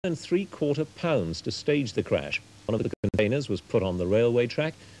1.75 pounds to stage the crash. One of the containers was put on the railway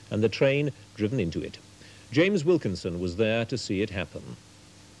track and the train driven into it. James Wilkinson was there to see it happen.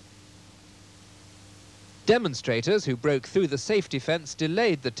 Demonstrators who broke through the safety fence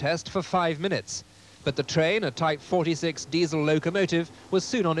delayed the test for 5 minutes. But the train, a Type 46 diesel locomotive, was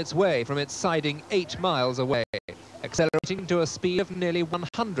soon on its way from its siding 8 miles away, accelerating to a speed of nearly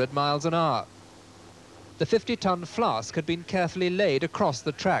 100 miles an hour. The 50-ton flask had been carefully laid across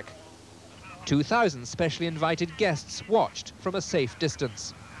the track. 2,000 specially invited guests watched from a safe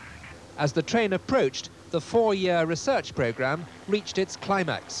distance. As the train approached, the 4-year research program reached its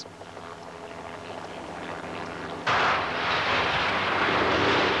climax.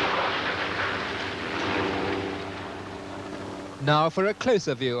 Now for a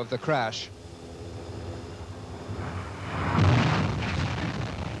closer view of the crash.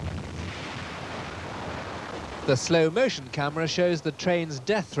 The slow-motion camera shows the train's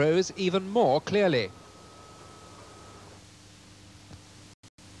death throes even more clearly.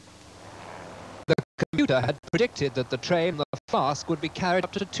 The computer had predicted that the train and the flask would be carried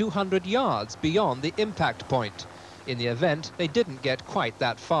up to 200 yards beyond the impact point. In the event, they didn't get quite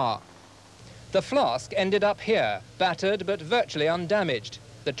that far. The flask ended up here, battered but virtually undamaged.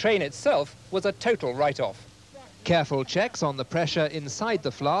 The train itself was a total write-off. Careful checks on the pressure inside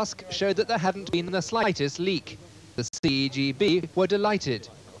the flask showed that there hadn't been the slightest leak. The CEGB were delighted.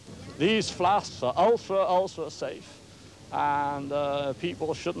 These flasks are ultra safe, and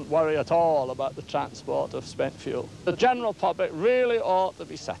people shouldn't worry at all about the transport of spent fuel. The general public really ought to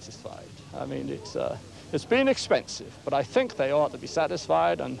be satisfied. I mean, it's been expensive, but I think they ought to be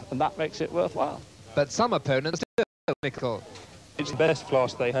satisfied, and that makes it worthwhile. But some opponents are still cynical. It's the best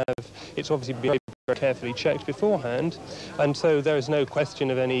flask they have. It's obviously been very carefully checked beforehand, and so there is no question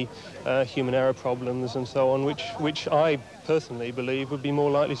of any human error problems and so on, which I personally believe would be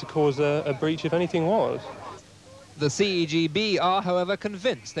more likely to cause a breach if anything was. The CEGB are, however,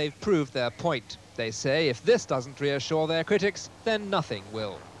 convinced they've proved their point. They say if this doesn't reassure their critics, then nothing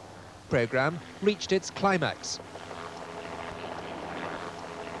will. The programme reached its climax.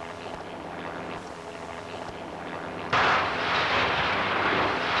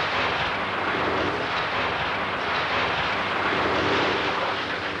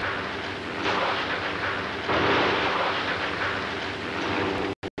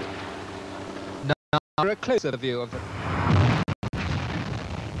 Now a closer view of the